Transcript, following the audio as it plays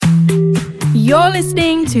You're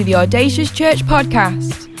listening to the Audacious Church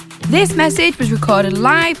podcast. This message was recorded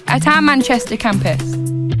live at our Manchester campus.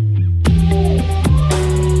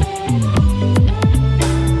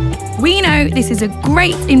 We know this is a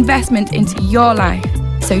great investment into your life,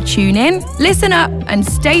 so tune in, listen up, and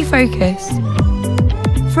stay focused.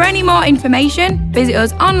 For any more information, visit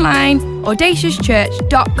us online,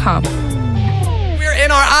 audaciouschurch.com. We're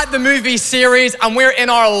in our At the Movie series, and we're in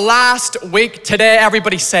our last week today.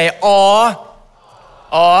 Everybody say, aw.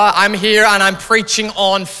 I'm here and I'm preaching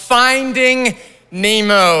on Finding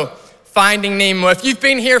Nemo. Finding Nemo. If you've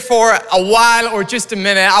been here for a while or just a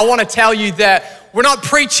minute, I want to tell you that we're not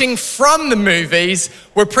preaching from the movies,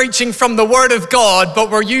 we're preaching from the Word of God,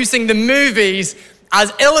 but we're using the movies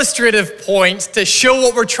as illustrative points to show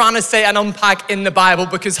what we're trying to say and unpack in the Bible.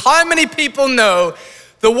 Because how many people know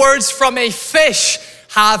the words from a fish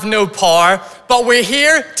have no power, but we're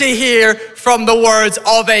here to hear from the words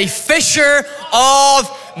of a fisher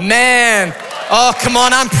of men. Oh, come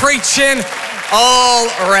on, I'm preaching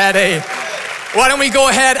already. Why don't we go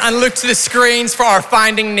ahead and look to the screens for our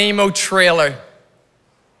Finding Nemo trailer.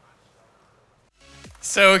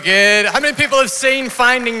 So good. How many people have seen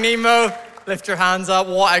Finding Nemo? Lift your hands up.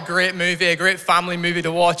 What a great movie, a great family movie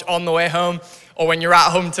to watch on the way home or when you're at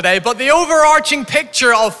home today. But the overarching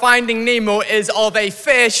picture of Finding Nemo is of a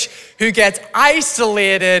fish who gets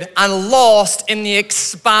isolated and lost in the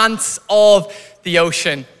expanse of the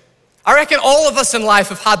ocean. I reckon all of us in life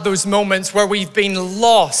have had those moments where we've been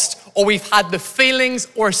lost, or we've had the feelings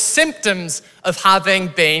or symptoms of having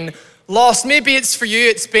been lost. Maybe it's for you,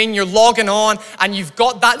 it's been you're logging on and you've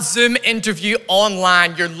got that Zoom interview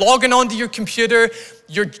online. You're logging onto your computer,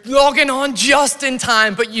 you're logging on just in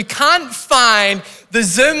time, but you can't find the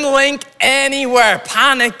Zoom link anywhere.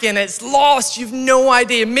 Panicking, it's lost, you've no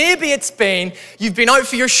idea. Maybe it's been, you've been out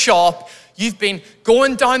for your shop, you've been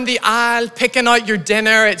going down the aisle, picking out your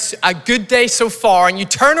dinner, it's a good day so far, and you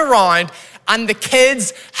turn around and the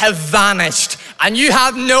kids have vanished. And you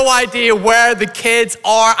have no idea where the kids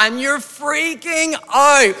are and you're freaking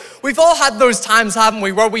out. We've all had those times, haven't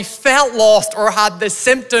we, where we felt lost or had the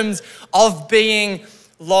symptoms of being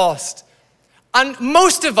lost. And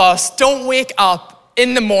most of us don't wake up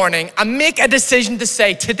in the morning and make a decision to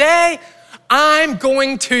say, today I'm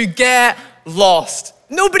going to get lost.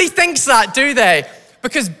 Nobody thinks that, do they?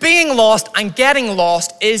 Because being lost and getting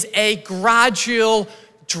lost is a gradual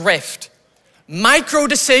drift. Micro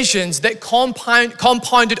decisions that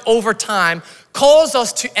compounded over time cause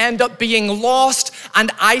us to end up being lost and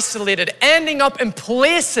isolated, ending up in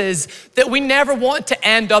places that we never want to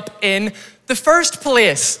end up in the first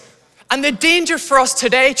place. And the danger for us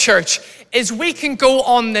today, church, is we can go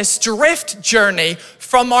on this drift journey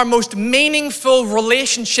from our most meaningful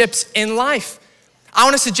relationships in life. I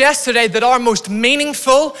want to suggest today that our most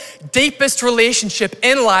meaningful, deepest relationship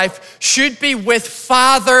in life should be with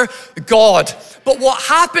Father God. But what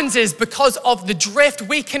happens is because of the drift,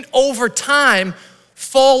 we can over time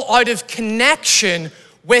fall out of connection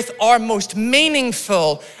with our most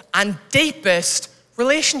meaningful and deepest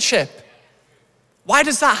relationship. Why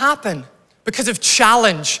does that happen? Because of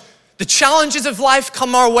challenge. The challenges of life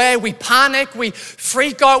come our way, we panic, we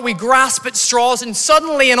freak out, we grasp at straws, and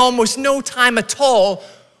suddenly in almost no time at all,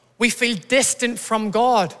 we feel distant from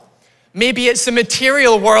God. Maybe it's the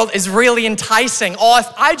material world is really enticing. Oh,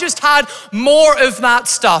 if I just had more of that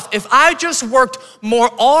stuff, if I just worked more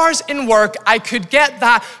hours in work, I could get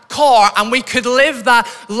that car and we could live that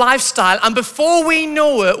lifestyle. And before we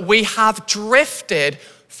know it, we have drifted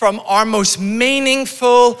from our most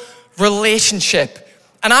meaningful relationship.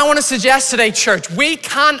 And I want to suggest today, church, we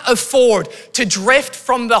can't afford to drift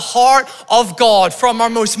from the heart of God, from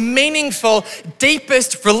our most meaningful,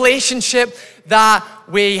 deepest relationship that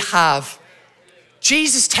we have.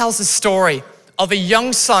 Jesus tells a story of a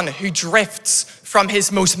young son who drifts from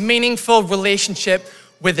his most meaningful relationship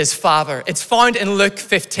with his father. It's found in Luke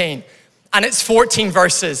 15, and it's 14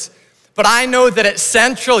 verses. But I know that at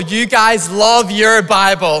Central, you guys love your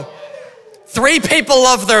Bible. 3 people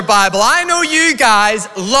love their Bible. I know you guys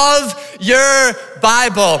love your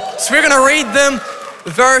Bible. So we're gonna read them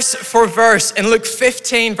verse for verse in Luke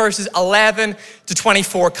 15, verses 11 to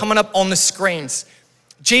 24, coming up on the screens.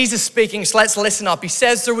 Jesus speaking, so let's listen up. He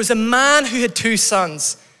says, there was a man who had 2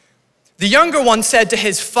 sons. The younger one said to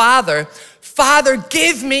his father, "Father,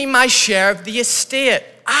 give me my share of the estate."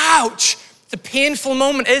 Ouch. It's a painful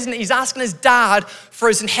moment, isn't it? He's asking his dad for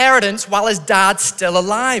his inheritance while his dad's still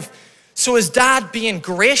alive. So his dad, being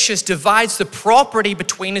gracious, divides the property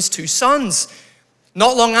between his 2 sons.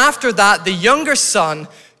 Not long after that, the younger son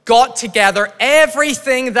got together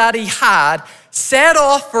everything that he had, set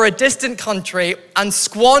off for a distant country and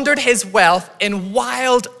squandered his wealth in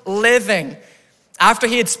wild living. After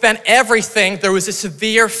he had spent everything, there was a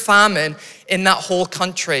severe famine in that whole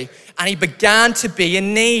country, and he began to be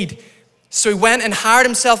in need. So he went and hired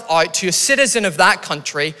himself out to a citizen of that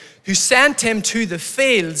country who sent him to the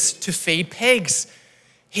fields to feed pigs.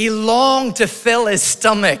 He longed to fill his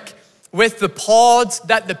stomach with the pods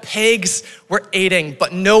that the pigs were eating,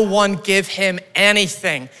 but no one gave him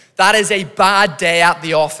anything. That is a bad day at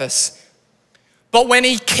the office. But when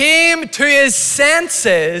he came to his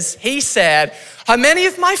senses, he said, "How many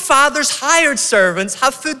of my father's hired servants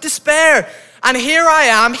have food to spare? And here I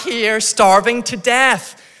am here starving to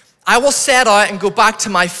death. I will set out and go back to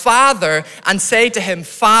my father and say to him,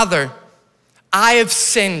 'Father, I have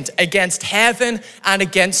sinned against heaven and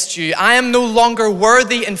against you. I am no longer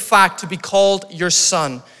worthy, in fact, to be called your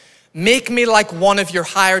son. Make me like one of your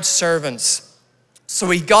hired servants.' So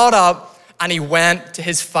he got up and he went to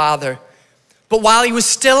his father. But while he was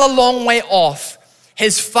still a long way off,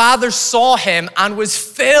 his father saw him and was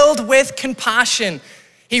filled with compassion.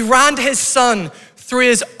 He ran to his son, threw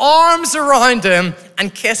his arms around him,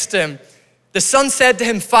 and kissed him. The son said to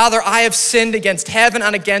him, 'Father, I have sinned against heaven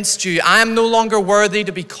and against you. I am no longer worthy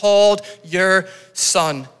to be called your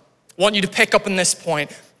son.'" I want you to pick up on this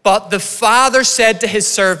point. "But the father said to his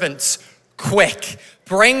servants, 'Quick,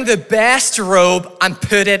 bring the best robe and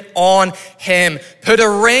put it on him. Put a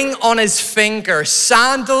ring on his finger,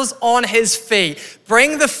 sandals on his feet.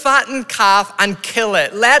 Bring the fattened calf and kill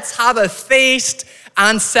it. Let's have a feast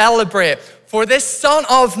and celebrate. For this son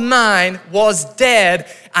of mine was dead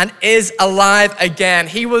and is alive again.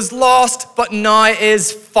 He was lost, but now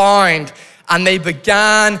is found.' And they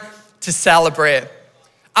began to celebrate."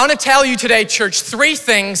 I want to tell you today, church, 3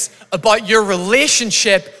 things about your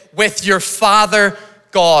relationship with your Father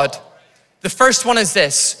God. The first one is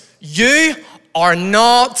this: you are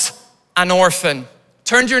not an orphan.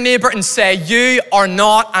 Turn to your neighbor and say, "You are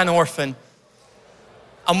not an orphan."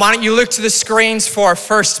 And why don't you look to the screens for our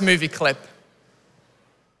first movie clip.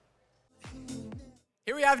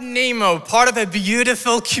 Here we have Nemo, part of a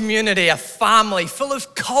beautiful community, a family full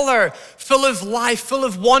of color, full of life, full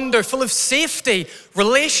of wonder, full of safety,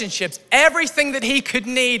 relationships. Everything that he could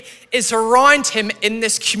need is around him in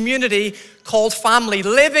this community called family,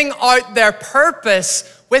 living out their purpose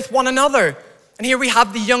with one another. And here we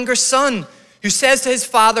have the younger son who says to his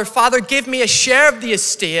father, "Father, give me a share of the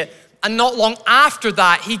estate." And not long after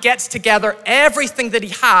that, he gets together everything that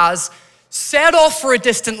he has, set off for a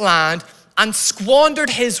distant land, and squandered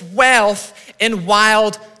his wealth in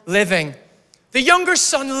wild living. The younger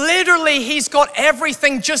son, literally, he's got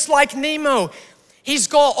everything just like Nemo. He's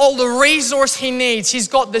got all the resource he needs. He's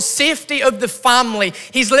got the safety of the family.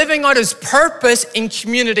 He's living out his purpose in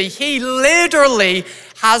community. He literally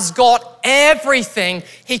has got everything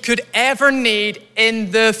he could ever need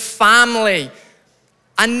in the family.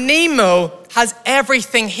 And Nemo has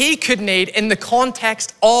everything he could need in the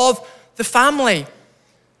context of the family.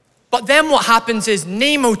 But then what happens is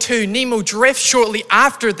Nemo drifts shortly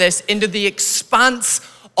after this into the expanse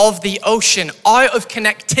of the ocean, out of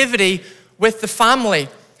connectivity with the family.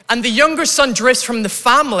 And the younger son drifts from the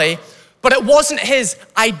family, but it wasn't his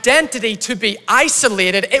identity to be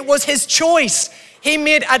isolated, it was his choice. He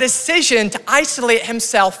made a decision to isolate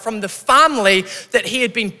himself from the family that he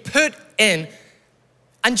had been put in.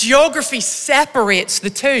 And geography separates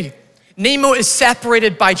the two. Nemo is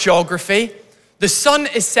separated by geography. The son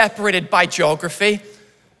is separated by geography.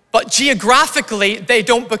 But geographically, they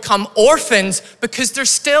don't become orphans because they're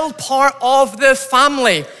still part of the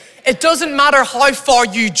family. It doesn't matter how far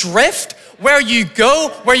you drift, where you go,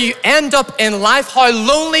 where you end up in life, how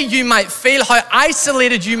lonely you might feel, how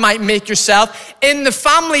isolated you might make yourself. In the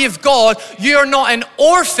family of God, you are not an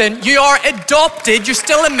orphan, you are adopted, you're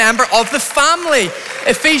still a member of the family.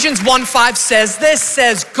 Ephesians 1:5 says this,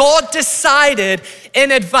 says, God decided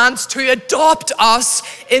in advance to adopt us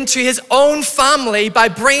into his own family by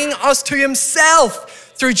bringing us to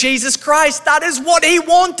himself through Jesus Christ. That is what he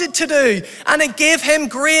wanted to do, and it gave him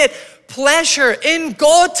great pleasure in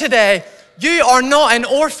God today. You are not an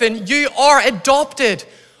orphan, you are adopted.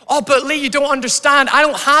 Oh, but Lee, you don't understand. I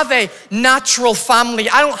don't have a natural family.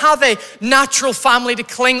 I don't have a natural family to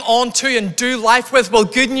cling on to and do life with. Well,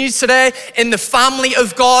 good news today, in the family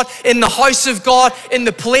of God, in the house of God, in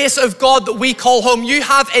the place of God that we call home, you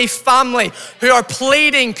have a family who are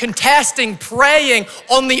pleading, contesting, praying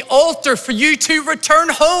on the altar for you to return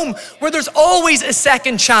home, where there's always a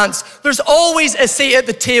second chance. There's always a seat at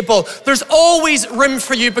the table. There's always room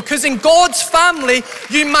for you, because in God's family,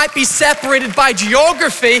 you might be separated by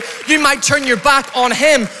geography. You might turn your back on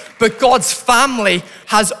him, but God's family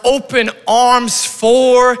has open arms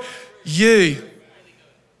for you.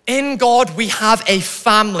 In God, we have a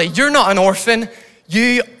family. You're not an orphan.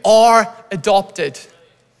 You are adopted.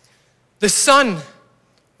 The son,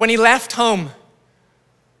 when he left home,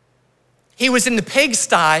 he was in the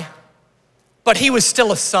pigsty, but he was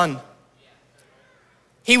still a son.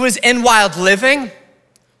 He was in wild living,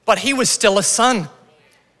 but he was still a son.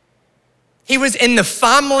 He was in the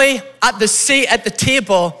family, at the seat, at the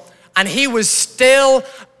table, and he was still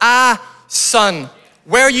a son.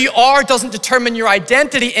 Where you are doesn't determine your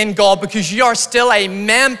identity in God, because you are still a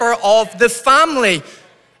member of the family.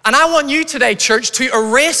 And I want you today, church, to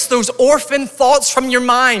erase those orphan thoughts from your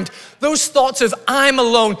mind. Those thoughts of, I'm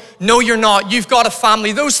alone. No, you're not. You've got a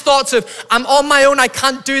family. Those thoughts of, I'm on my own. I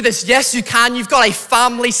can't do this. Yes, you can. You've got a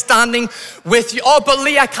family standing with you. Oh, but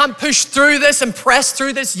Lee, I can't push through this and press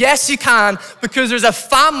through this. Yes, you can, because there's a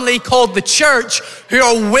family called the church who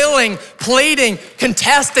are willing, pleading,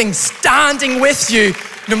 contesting, standing with you,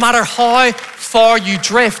 no matter how far you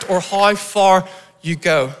drift or how far you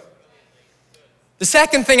go. The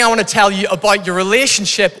second thing I want to tell you about your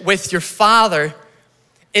relationship with your Father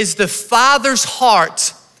is the Father's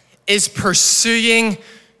heart is pursuing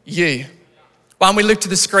you. Why don't we look to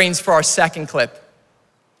the screens for our second clip?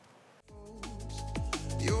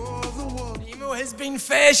 Nemo has been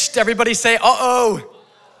fished. Everybody say, uh-oh.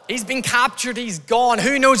 He's been captured, he's gone.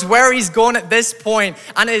 Who knows where he's going at this point?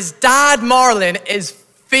 And his dad, Marlin, is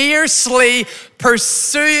fiercely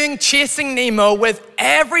pursuing, chasing Nemo with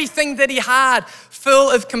everything that he had,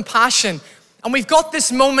 full of compassion. And we've got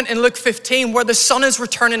this moment in Luke 15 where the son is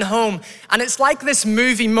returning home. And it's like this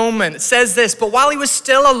movie moment. It says this, but while he was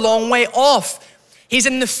still a long way off, he's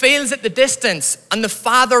in the fields at the distance, and the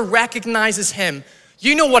father recognizes him.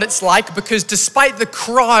 You know what it's like, because despite the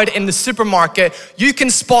crowd in the supermarket, you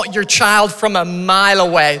can spot your child from a mile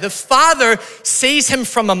away. The father sees him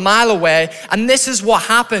from a mile away, and this is what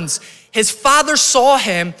happens. His father saw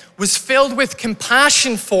him, was filled with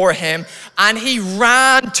compassion for him, and he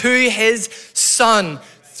ran to his son,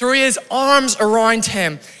 threw his arms around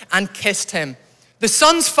him, and kissed him. The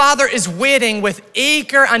son's father is waiting with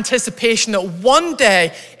eager anticipation that one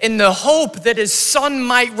day, in the hope that his son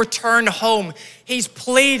might return home, he's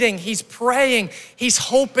pleading, he's praying, he's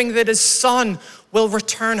hoping that his son will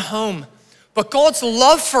return home. But God's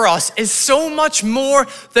love for us is so much more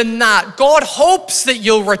than that. God hopes that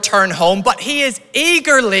you'll return home, but he is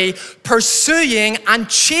eagerly pursuing and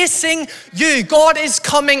chasing you. God is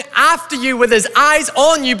coming after you with his eyes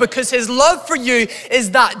on you, because his love for you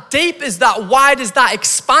is that deep, is that wide, is that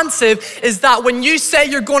expansive, is that when you say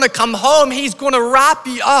you're going to come home, he's going to wrap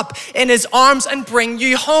you up in his arms and bring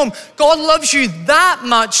you home. God loves you that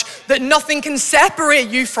much that nothing can separate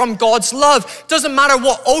you from God's love. Doesn't matter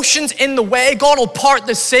what ocean's in the way, God will part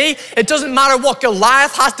the sea. It doesn't matter what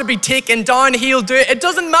Goliath has to be taken down, he'll do it. It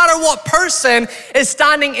doesn't matter what person is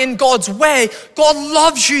standing in God's way. God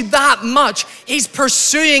loves you that much. He's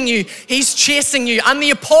pursuing you. He's chasing you. And the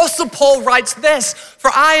Apostle Paul writes this, for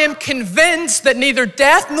I am convinced that neither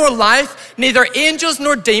death nor life, neither angels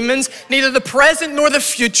nor demons, neither the present nor the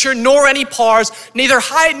future, nor any powers, neither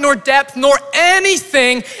height nor depth, nor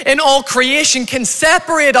anything in all creation can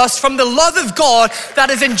separate us from the love of God that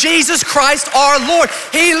is in Jesus Christ our Lord.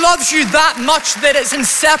 He loves you that much that it's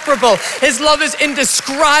inseparable. His love is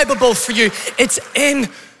indescribable for you. It's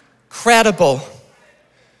incredible.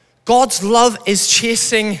 God's love is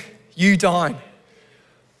chasing you down.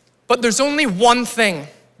 But there's only one thing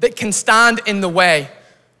that can stand in the way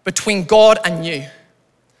between God and you,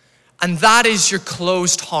 and that is your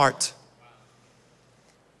closed heart.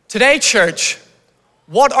 Today, church,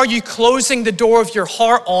 what are you closing the door of your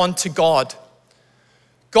heart on to God?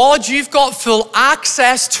 God, you've got full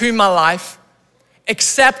access to my life,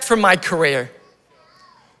 except for my career.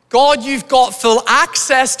 God, you've got full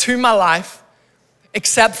access to my life,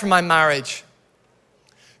 except for my marriage.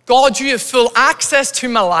 God, you have full access to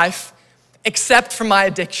my life, except for my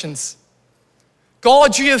addictions.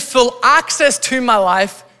 God, you have full access to my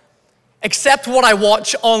life, except what I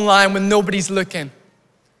watch online when nobody's looking.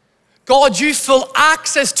 God, you have full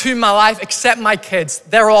access to my life, except my kids.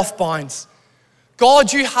 They're off bounds.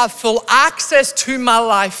 God, you have full access to my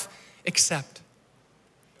life, except.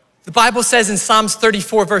 The Bible says in Psalms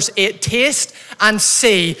 34 verse 8, taste and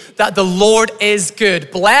see that the Lord is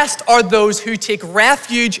good. Blessed are those who take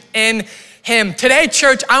refuge in him. Today,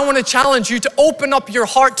 church, I want to challenge you to open up your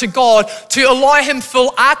heart to God, to allow him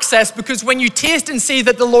full access, because when you taste and see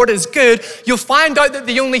that the Lord is good, you'll find out that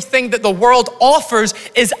the only thing that the world offers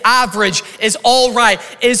is average, is all right,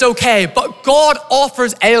 is okay. But God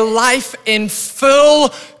offers a life in full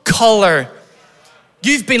color.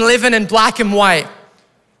 You've been living in black and white.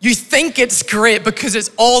 You think it's great because it's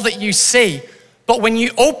all that you see. But when you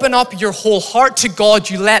open up your whole heart to God,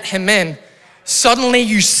 you let him in, suddenly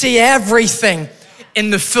you see everything in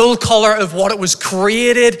the full color of what it was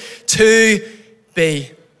created to be.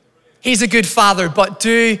 He's a good father, but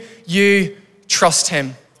do you trust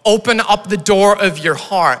him? Open up the door of your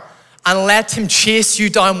heart and let him chase you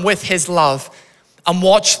down with his love and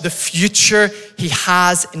watch the future he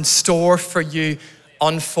has in store for you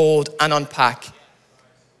unfold and unpack.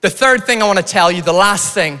 The third thing I want to tell you, the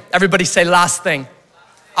last thing, everybody say last thing.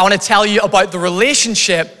 I want to tell you about the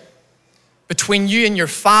relationship between you and your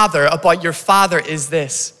father, about your father is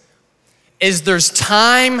this, is there's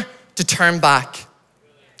time to turn back.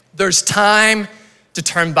 There's time to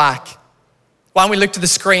turn back. Why don't we look to the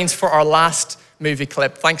screens for our last movie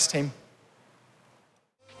clip? Thanks, team.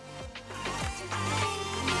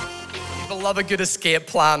 People love a good escape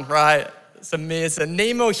plan, right? It's amazing.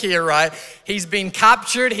 Nemo here, right? He's been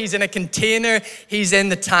captured, he's in a container, he's in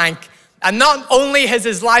the tank. And not only has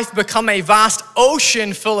his life become a vast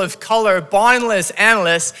ocean full of color, boundless,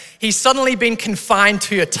 endless, he's suddenly been confined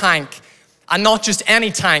to a tank. And not just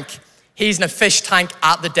any tank, he's in a fish tank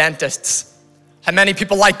at the dentist's. How many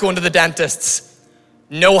people like going to the dentist's?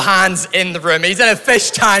 No hands in the room. He's in a fish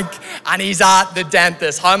tank and he's at the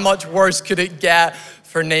dentist. How much worse could it get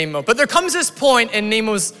for Nemo? But there comes this point in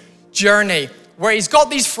Nemo's journey where he's got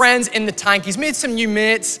these friends in the tank. He's made some new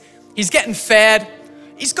mates. He's getting fed.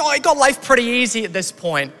 He got life pretty easy at this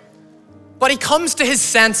point. But he comes to his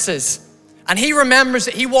senses and he remembers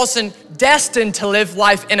that he wasn't destined to live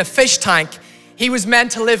life in a fish tank. He was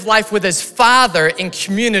meant to live life with his father in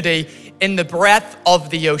community in the breadth of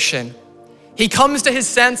the ocean. He comes to his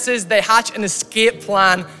senses, they hatch an escape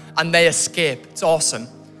plan and they escape. It's awesome.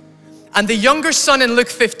 And the younger son in Luke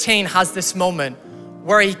 15 has this moment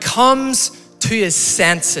where he comes to his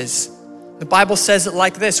senses. The Bible says it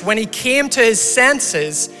like this: when he came to his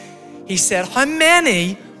senses, he said, how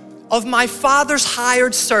many of my father's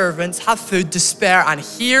hired servants have food to spare? And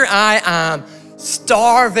here I am,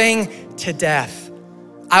 starving to death.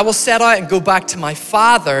 I will set out and go back to my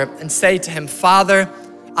father and say to him, Father,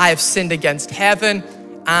 I have sinned against heaven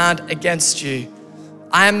and against you.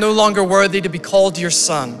 I am no longer worthy to be called your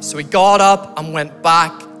son. So he got up and went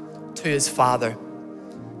back to his father.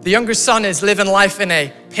 The younger son is living life in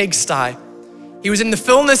a pigsty. He was in the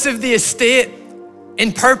fullness of the estate,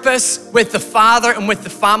 in purpose with the father and with the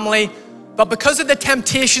family. But because of the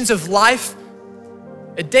temptations of life,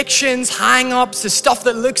 addictions, hang-ups, the stuff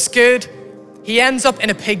that looks good, he ends up in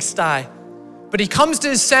a pigsty. But he comes to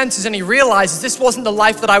his senses and he realizes this wasn't the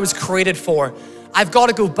life that I was created for. I've got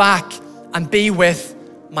to go back and be with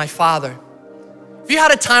my father. Have you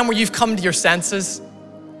had a time where you've come to your senses?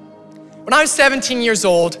 When I was 17 years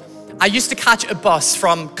old, I used to catch a bus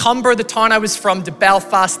from Cumber, the town I was from, to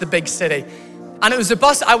Belfast, the big city. And it was a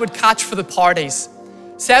bus I would catch for the parties.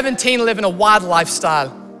 17, living a wild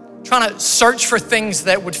lifestyle, trying to search for things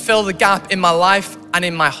that would fill the gap in my life and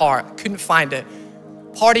in my heart. Couldn't find it.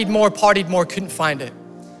 Partied more, couldn't find it.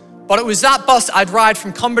 But it was that bus I'd ride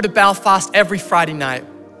from Cumber to Belfast every Friday night.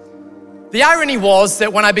 The irony was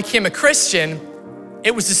that when I became a Christian,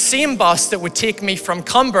 it was the same bus that would take me from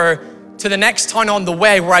Cumber to the next town on the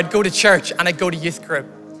way where I'd go to church and I'd go to youth group.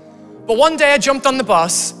 But one day I jumped on the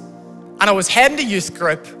bus and I was heading to youth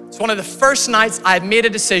group. It's one of the first nights I had made a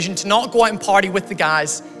decision to not go out and party with the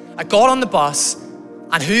guys. I got on the bus,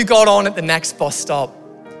 and who got on at the next bus stop?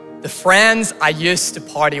 The friends I used to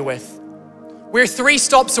party with. We're 3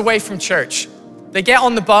 stops away from church. They get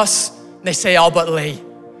on the bus and they say, oh, but Lee,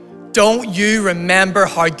 don't you remember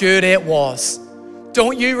how good it was?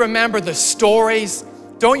 Don't you remember the stories?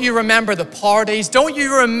 Don't you remember the parties? Don't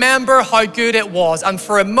you remember how good it was? And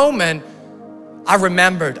for a moment, I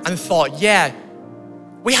remembered and thought, yeah,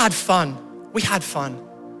 we had fun. We had fun.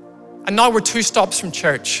 And now we're 2 stops from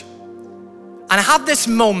church. And I have this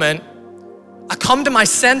moment, I come to my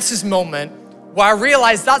senses moment, where I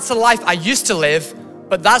realize that's the life I used to live,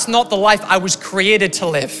 but that's not the life I was created to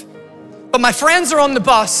live. But my friends are on the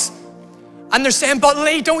bus, and they're saying, but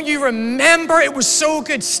Lee, don't you remember? It was so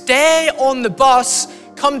good. Stay on the bus.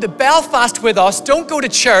 Come to Belfast with us. Don't go to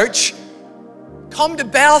church. Come to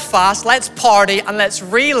Belfast. Let's party and let's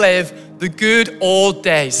relive the good old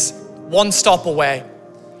days. 1 stop away.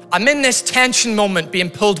 I'm in this tension moment, being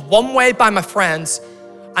pulled one way by my friends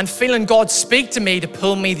and feeling God speak to me to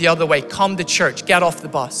pull me the other way. Come to church. Get off the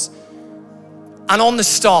bus. And on the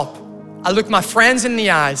stop, I look my friends in the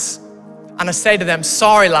eyes and I say to them,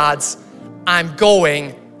 sorry lads, I'm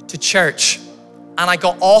going to church. And and I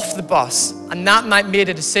got off the bus, and that night made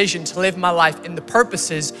a decision to live my life in the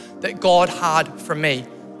purposes that God had for me.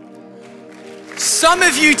 Some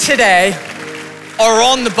of you today are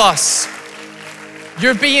on the bus.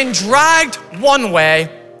 You're being dragged one way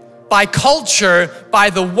by culture,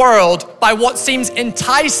 by the world, by what seems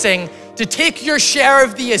enticing to take your share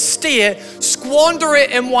of the estate, squander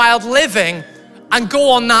it in wild living, and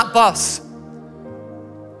go on that bus.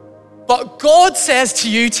 But God says to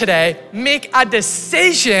you today, make a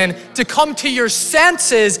decision to come to your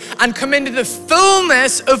senses and come into the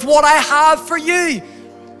fullness of what I have for you.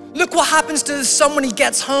 Look what happens to the son when he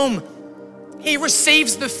gets home. He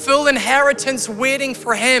receives the full inheritance waiting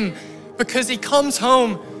for him because he comes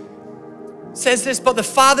home. It says this, but the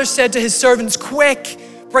father said to his servants, quick,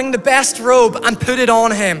 bring the best robe and put it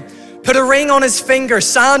on him. Put a ring on his finger,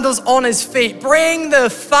 sandals on his feet. Bring the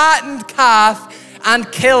fattened calf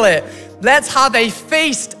and kill it. Let's have a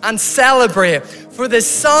feast and celebrate. For the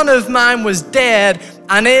son of man was dead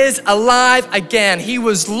and is alive again. He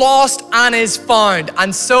was lost and is found.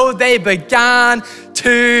 And so they began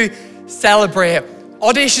to celebrate.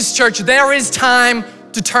 Audacious Church, there is time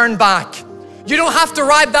to turn back. You don't have to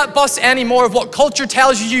ride that bus anymore of what culture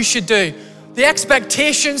tells you should do. The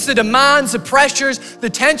expectations, the demands, the pressures, the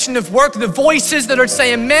tension of work, the voices that are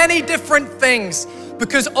saying many different things,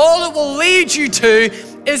 because all it will lead you to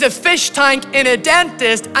is a fish tank in a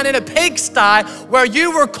dentist and in a pigsty where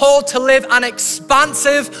you were called to live an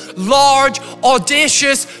expansive, large,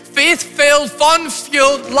 audacious, faith-filled,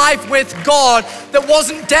 fun-fueled life with God that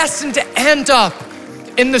wasn't destined to end up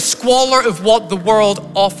in the squalor of what the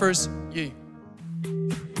world offers you.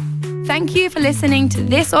 Thank you for listening to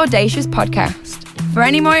this Audacious podcast. For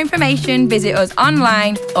any more information, visit us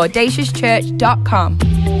online, audaciouschurch.com.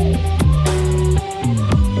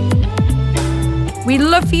 We'd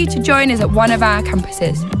love for you to join us at one of our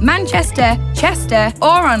campuses, Manchester, Chester,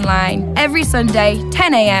 or online, every Sunday,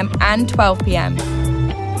 10 a.m. and 12 p.m.